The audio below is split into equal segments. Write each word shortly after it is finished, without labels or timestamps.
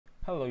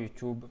Hello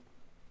YouTube.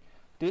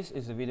 This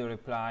is a video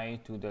reply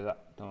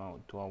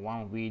to a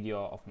one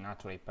video of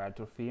natural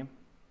hypertrophy,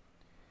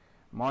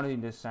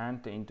 modern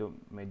descent into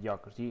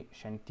mediocrity,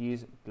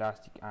 scientist,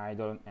 plastic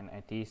idol, and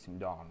atheist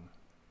dorm.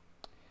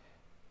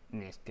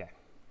 Nietzsche.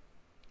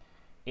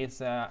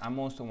 It's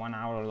almost 1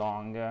 hour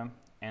long,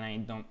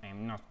 and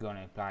I'm not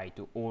gonna reply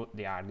to all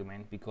the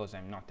argument because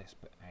I know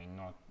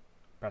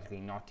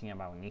practically nothing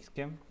about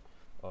Nietzsche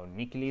or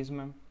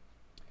nihilism.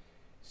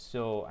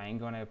 So I'm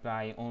gonna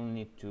reply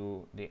only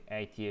to the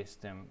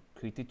atheist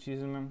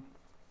criticism.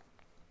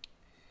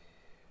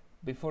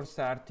 Before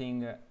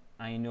starting,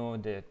 I know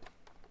that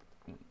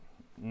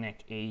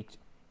Net 8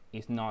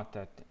 is not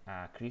a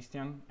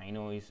Christian. I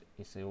know he's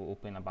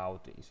open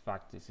about his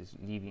fact. It's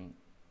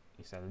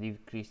a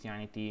live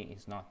Christianity.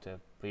 It's not a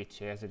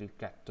preach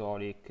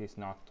Catholic. It's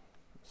not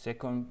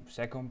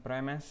second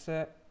premise.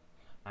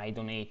 I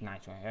don't hate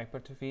natural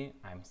hypertrophy.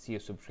 I'm still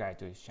subscribed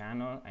to his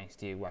channel. I'm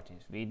still watching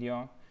his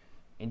video.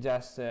 It's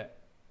just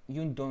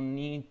you don't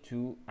need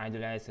to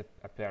idolize a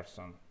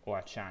person or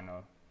a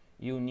channel.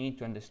 You need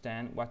to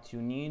understand what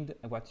you need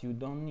and what you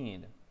don't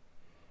need.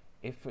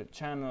 If a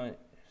channel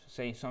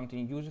says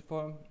something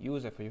useful,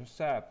 use it for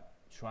yourself.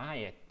 Try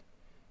it.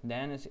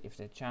 Then if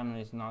the channel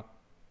is not,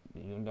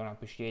 you don't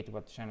appreciate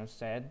what the channel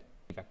said,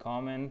 leave a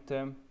comment,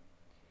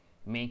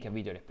 make a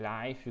video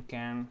reply if you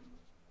can,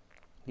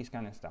 this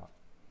kind of stuff.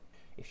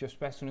 If you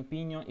express an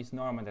opinion, it's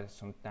normal that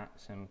some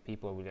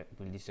people will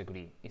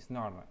disagree. It's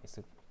normal. It's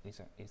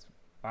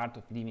part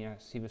of living in a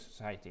civil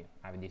society,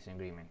 have a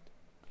disagreement.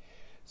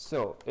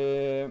 So,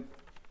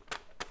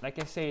 like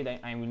I said,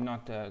 I will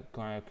not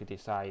gonna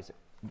criticize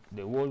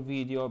the whole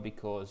video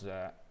because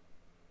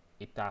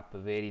it taps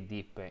very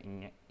deep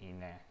in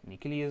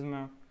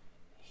nihilism.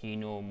 He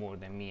knows more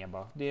than me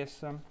about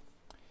this.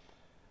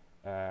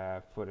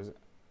 For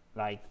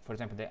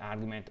example, the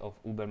argument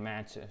of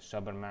Übermensch,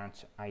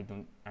 Supermensch, I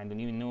don't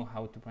even know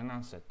how to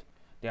pronounce it.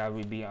 There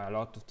will be a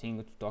lot of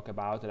things to talk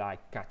about,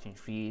 like catching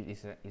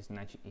trees is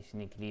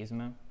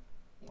nihilism.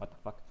 What the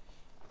fuck?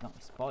 No,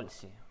 it's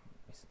policy.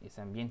 It's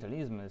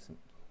ambientalism.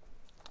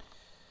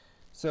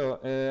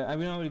 So I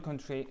will only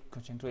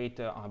concentrate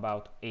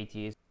about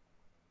atheism.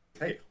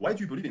 Hey, why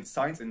do you believe in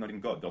science and not in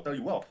God? They'll tell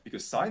you, well,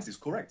 because science is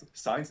correct.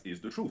 Science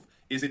is the truth.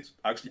 Is it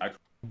actually accurate?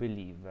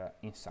 Believe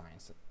in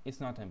science. It's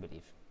not a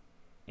belief.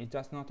 It's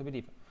just not a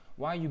belief.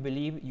 Why you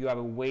believe you have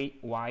a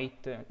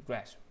white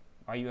dress?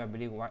 Why you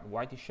believe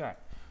white t-shirt?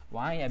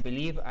 Why I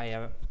believe I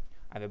have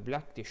a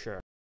black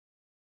t-shirt?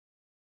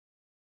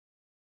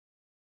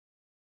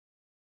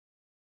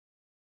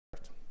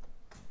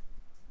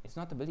 It's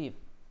not a belief.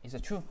 It's a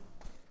truth.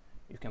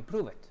 You can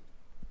prove it.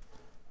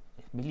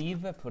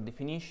 Believe, per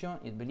definition,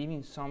 is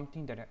believing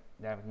something that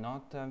there are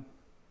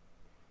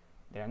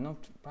no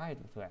pride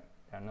to that.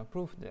 There are no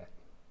proof to that.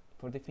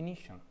 Per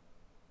definition.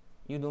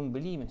 You don't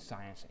believe in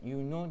science. You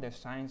know that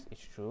science is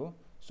true,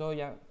 so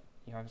you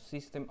have a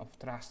system of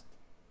trust.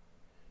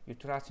 You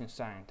trust in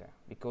science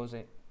because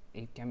it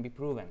can be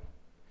proven.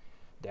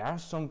 There are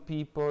some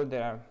people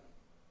they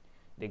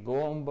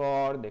go on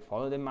board, they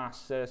follow the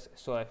masses,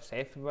 so if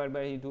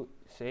everybody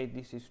say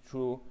this is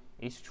true,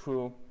 it's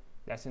true,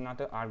 that's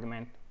another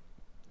argument.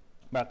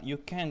 But you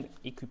can't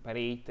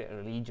equiparate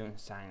religion and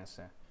science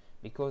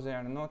because they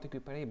are not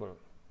equiparable.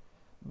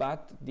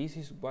 But this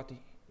is what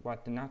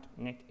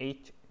Net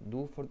 8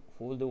 do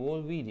for the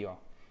whole video.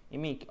 You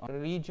make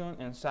religion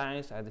and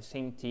science are the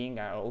same thing,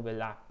 are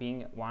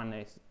overlapping. One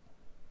is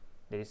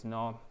there is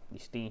no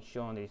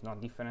distinction, there is no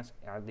difference,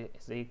 are the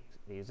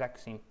exact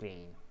same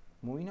plane.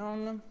 Moving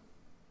on.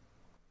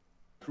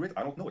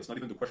 I don't know. It's not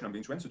even the question I'm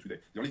going to answer today.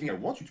 The only thing I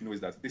want you to know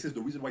is that this is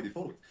the reason why they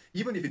follow it.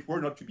 Even if it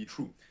were not to be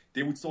true,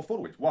 they would still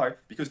follow it. Why?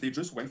 Because they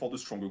just went for the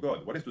stronger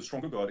God. What is the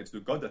stronger God? It's the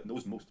God that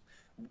knows most.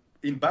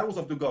 In battles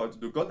of the God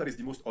that is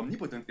the most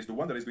omnipotent is the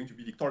one that is going to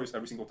be victorious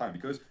every single time.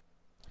 Because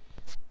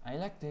I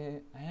like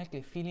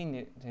the feeling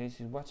that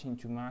this is watching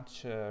too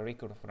much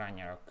Record of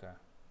Ragnarok.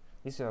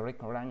 This is a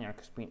Record of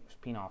Ragnarok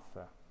spin-off.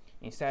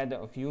 Instead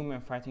of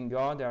human fighting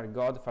God, there are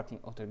God fighting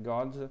other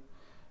gods,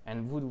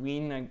 and would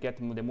win get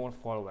the more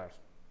followers.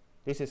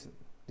 This is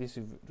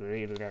the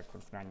real Record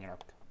of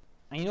Ragnarok.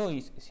 I know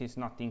he's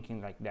not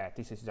thinking like that.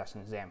 This is just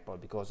an example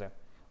because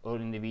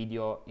early in the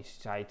video he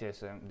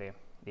cites the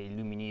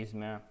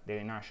Illuminism, the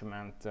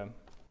Enlightenment.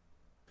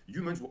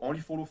 Humans will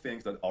only follow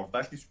things that are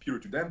vastly superior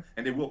to them,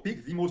 and they will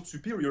pick the most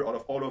superior out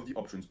of all of the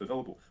options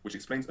available, which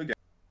explains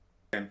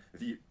again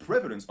the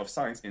prevalence of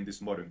science in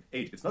this modern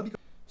age. It's not because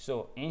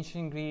so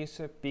ancient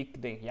Greece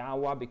picked the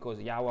Yahweh because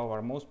Yahweh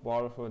were most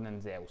powerful than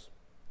Zeus.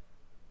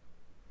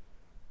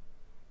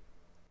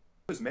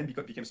 Men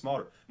became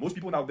smarter. Most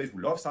people nowadays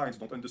who love science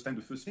don't understand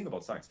the first thing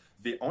about science.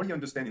 They only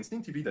understand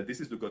instinctively that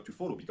this is the God to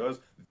follow because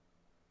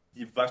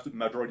the vast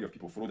majority of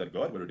people follow that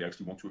God, whether they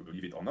actually want to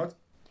believe it or not.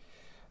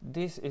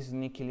 This is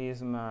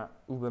nihilism,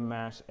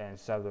 Übermensch and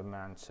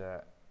Supermensch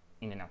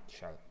in a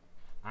nutshell.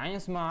 I am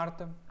smart,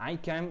 I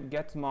can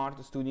get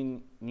smart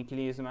studying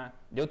nihilism,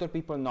 the other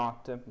people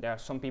not. There are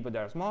some people that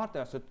are smart,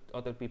 there are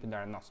other people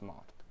that are not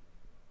smart.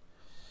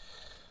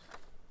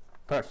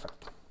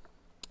 Perfect.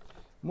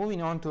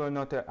 Moving on to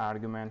another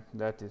argument,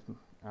 that is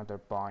another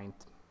point.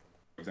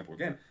 For example,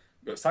 again,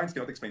 science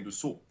cannot explain the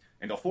soul,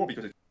 and therefore,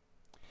 because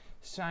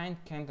Science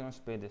cannot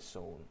explain the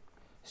soul.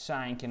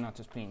 Science cannot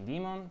explain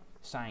demon.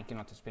 Science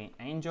cannot explain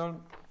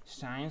angel.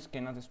 Science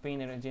cannot explain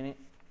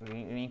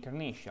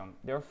reincarnation.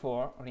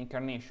 Therefore,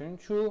 reincarnation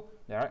is true.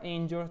 There are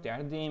angels, there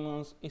are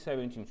demons. It's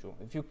everything true.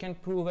 If you can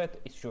prove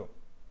it, it's true.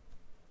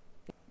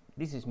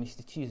 This is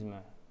mysticism.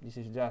 This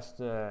is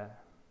just.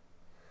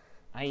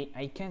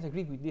 I can't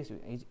agree with this.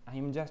 I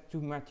am just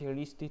too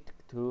materialistic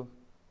to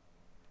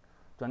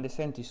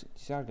understand this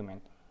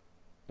argument.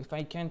 If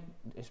I can't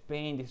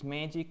explain this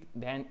magic,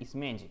 then it's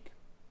magic.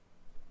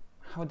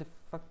 How the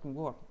fucking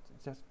work?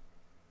 It's just.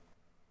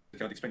 it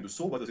cannot explain the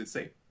soul, what does it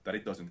say? That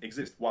it doesn't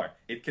exist. Why?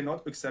 It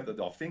cannot accept that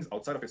there are things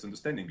outside of its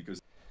understanding, because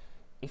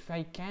If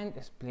I can't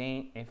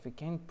explain, if I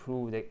can't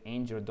prove that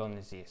angel don't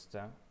exist,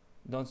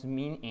 doesn't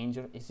mean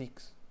angel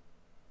exists.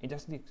 It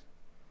just exists.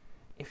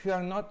 If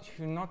you're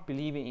not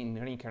believing in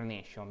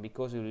reincarnation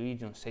because your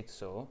religion said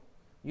so,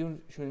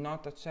 you should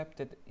not accept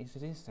its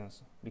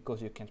existence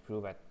because you can't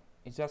prove it.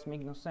 It just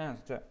makes no sense.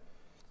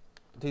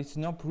 There's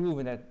no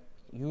proof that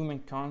human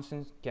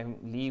conscience can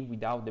live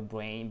without the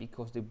brain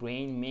because the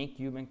brain makes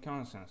human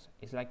conscience.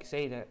 It's like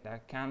say that a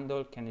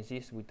candle can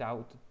exist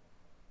without,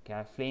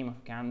 a flame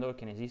of candle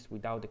can exist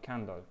without the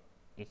candle.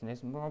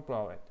 It's more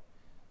proof.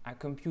 A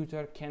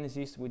computer can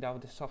exist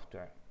without the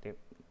software. The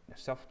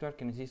software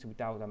can exist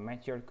without a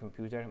mature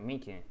computer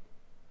making it.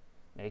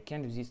 There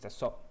can't exist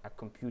a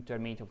computer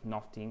made of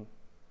nothing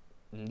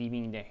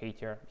living in the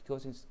ether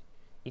because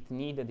it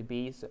needs the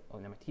base or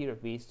the material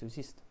base to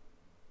exist.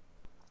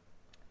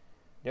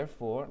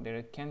 Therefore,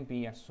 there can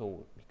be a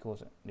soul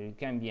because there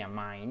can be a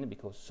mind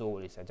because soul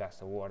is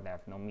just a word that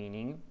has no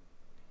meaning.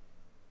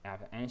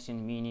 Have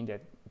ancient meaning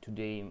that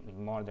today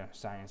in modern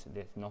science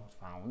there's not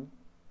found.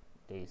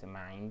 There is a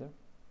mind.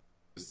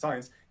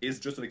 science is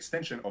just an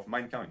extension of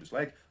mankind, just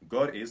like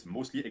God is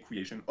mostly a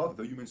creation of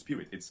the human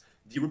spirit. It's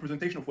the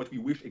representation of what we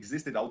wish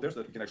existed out there so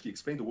that we can actually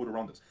explain the world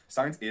around us.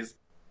 Science is...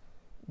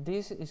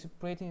 This is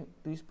pretty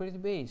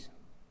base.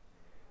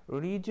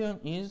 Religion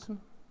is...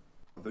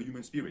 the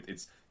human spirit.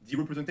 It's the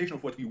representation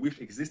of what we wish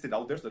existed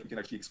out there so that we can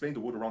actually explain the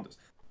world around us.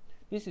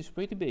 This is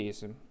pretty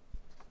base.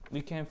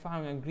 We can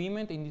find an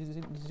agreement in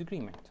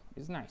disagreement.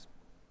 It's nice.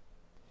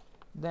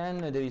 Then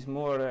there is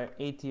more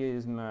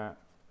atheism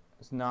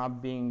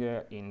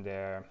snobbing in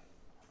the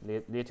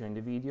later in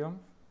the video.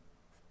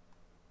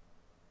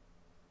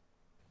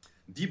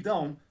 Deep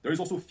down, there is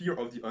also fear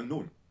of the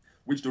unknown,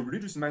 which the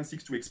religious man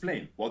seeks to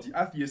explain, while the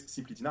atheist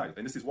simply denies.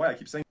 And this is why I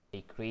keep saying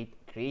They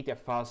create a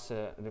false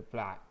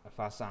reply, a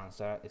false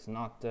answer. It's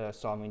not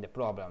solving the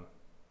problem.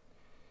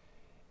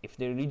 If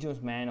the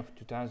religious man of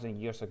 2,000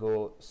 years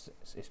ago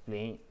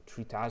explained,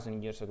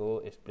 3,000 years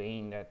ago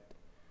explained that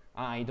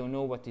I don't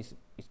know what is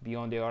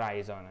beyond the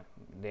horizon.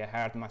 The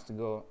earth must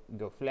go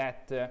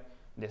flat.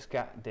 The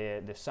sky,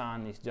 the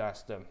sun is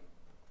just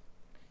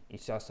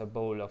a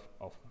ball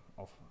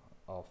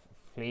of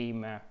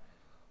flame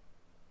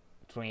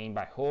trained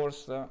by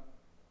horse.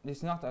 This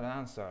is not an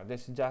answer.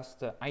 This is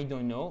just I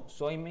don't know,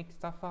 so I make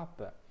stuff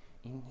up.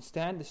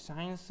 Instead, the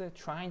science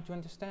trying to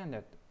understand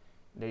it.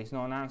 There is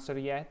no answer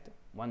yet.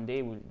 One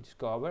day we'll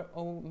discover,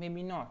 or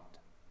maybe not.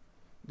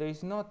 There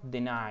is not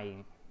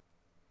denying.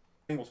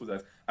 Also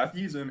that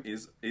atheism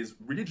is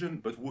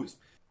religion, but worse.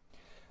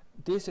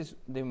 This is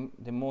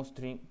the most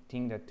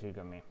thing that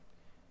trigger me,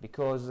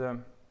 because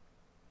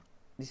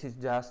this is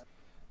just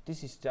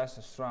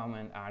a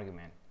strawman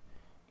argument.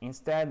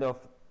 Instead of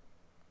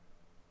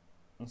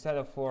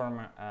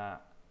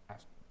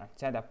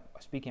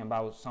speaking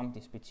about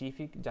something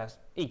specific, just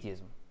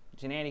atheism,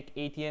 generic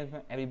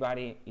atheism.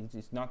 Everybody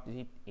is not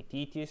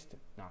atheist.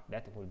 No,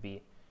 that would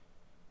be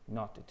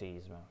not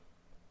atheism.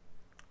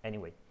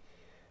 Anyway.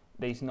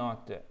 It's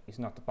not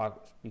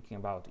about speaking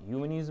about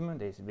humanism.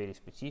 That is very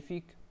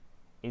specific.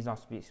 It's not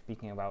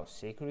speaking about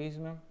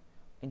secularism.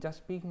 It's just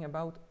speaking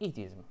about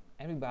atheism.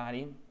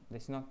 Everybody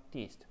that's not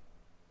theist.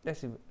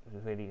 That's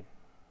really...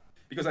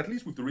 Because at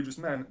least with the religious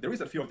man, there is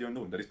that fear of the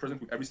unknown that is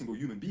present with every single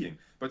human being.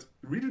 But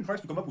religion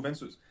tries to come up with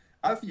answers.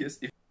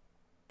 Atheists, if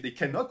they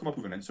cannot come up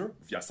with an answer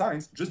via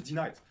science, just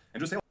deny it and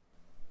just say...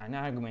 An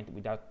argument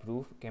without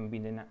proof can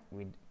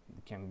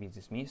be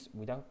dismissed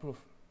without proof.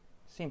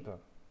 Simple.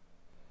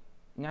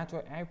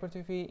 Natural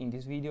hypertrophy in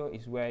this video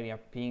is wearing a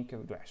pink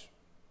dress.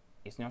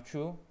 It's not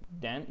true,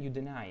 then you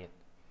deny it.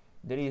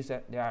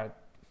 There are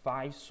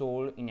 5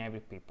 souls in every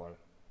people.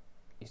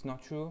 It's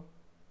not true,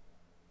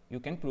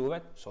 you can prove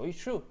it, so it's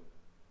true.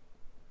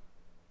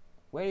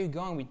 Where are you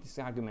going with this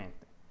argument?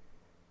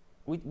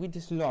 With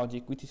this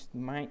logic, with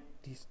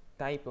this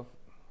type of...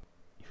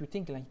 If you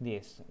think like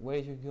this, where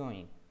are you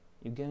going?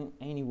 You're going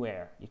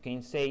anywhere. You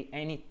can say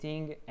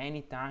anything,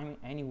 anytime,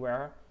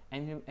 anywhere,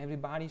 and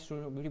everybody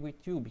should agree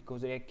with you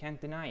because they can't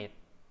deny it.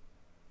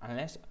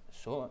 Unless,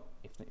 so,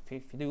 if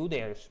they do,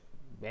 there's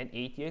bad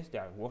atheists, they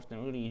are worse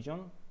than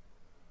religion,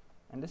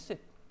 and that's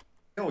it.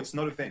 No, it's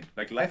not a thing.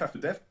 Like life after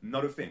death,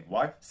 not a thing.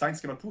 Why?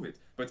 Science cannot prove it.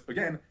 But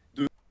again,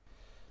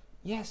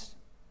 Yes,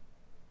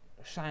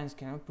 science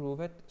cannot prove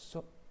it,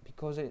 so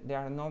because there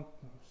are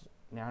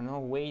no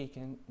way it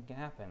can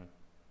happen.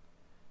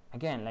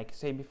 Again, like I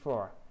said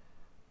before,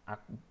 a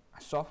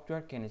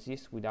software can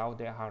exist without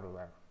the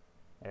hardware.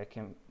 A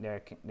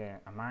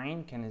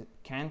mind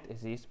can't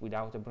exist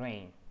without a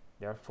brain.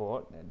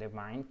 Therefore, the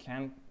mind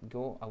can't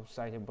go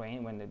outside the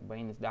brain when the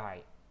brain is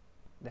died.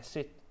 That's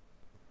it.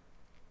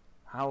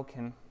 How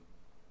can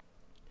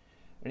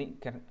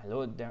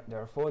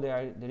therefore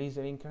there is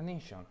a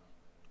reincarnation.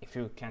 If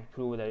you can't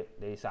prove that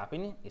it's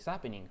happening, it's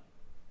happening.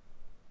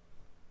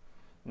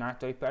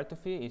 Natural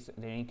hypertrophy is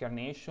the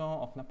reincarnation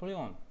of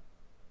Napoleon.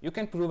 You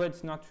can prove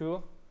it's not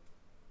true.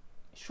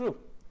 It's true.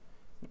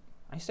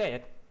 I say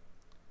it.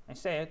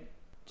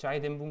 Try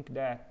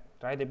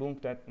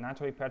debunk that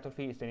natural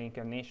hypertrophy is the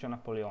reincarnation of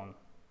Napoleon.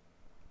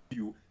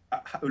 You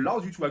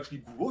allows you to actually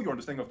grow your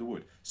understanding of the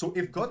world. So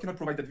if God cannot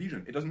provide that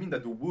vision, it doesn't mean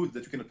that the world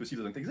that you cannot perceive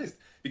doesn't exist.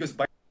 Because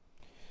by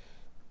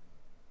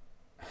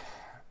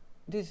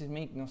this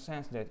make no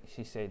sense that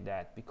he said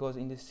that, because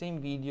in the same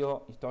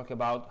video he talked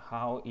about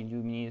how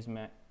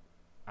Illuminism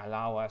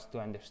allow us to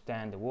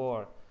understand the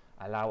world,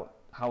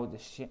 how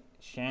the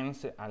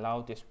science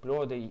allow to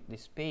explore the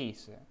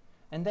space,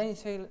 and then he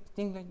say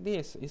things like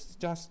this. It's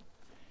just,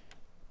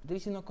 there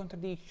is no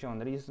contradiction,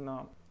 there is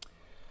no,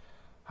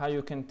 how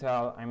you can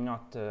tell I'm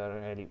not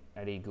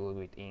really good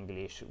with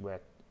English,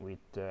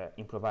 with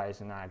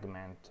improvising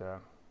argument.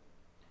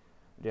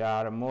 There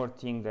are more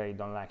things that I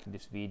don't like in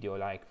this video,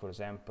 like for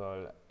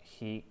example,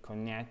 he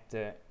connect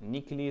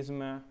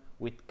nihilism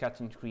with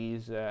cutting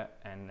trees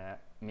and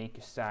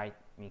make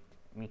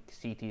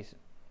cities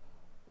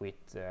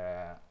with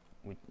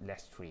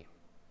less tree.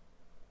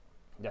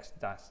 That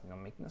does not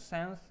make no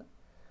sense,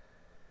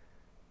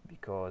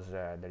 because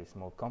there is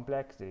more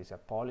complex. There is a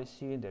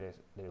policy. There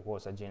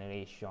was a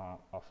generation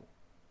of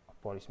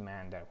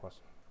policemen that was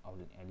of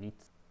the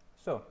elite.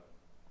 So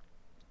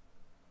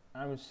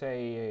I will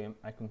say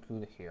I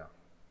conclude here.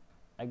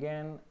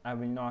 Again, I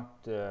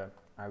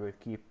will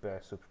keep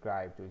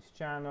subscribed to this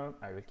channel.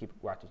 I will keep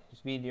watching this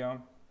video.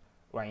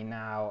 Right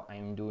now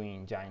I'm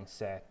doing giant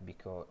set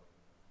because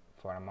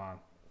for a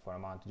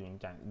month doing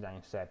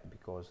giant set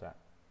because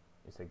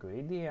it's a good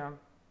idea.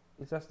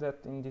 It's just that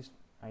in this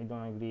I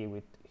don't agree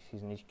with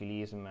his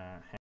nihilism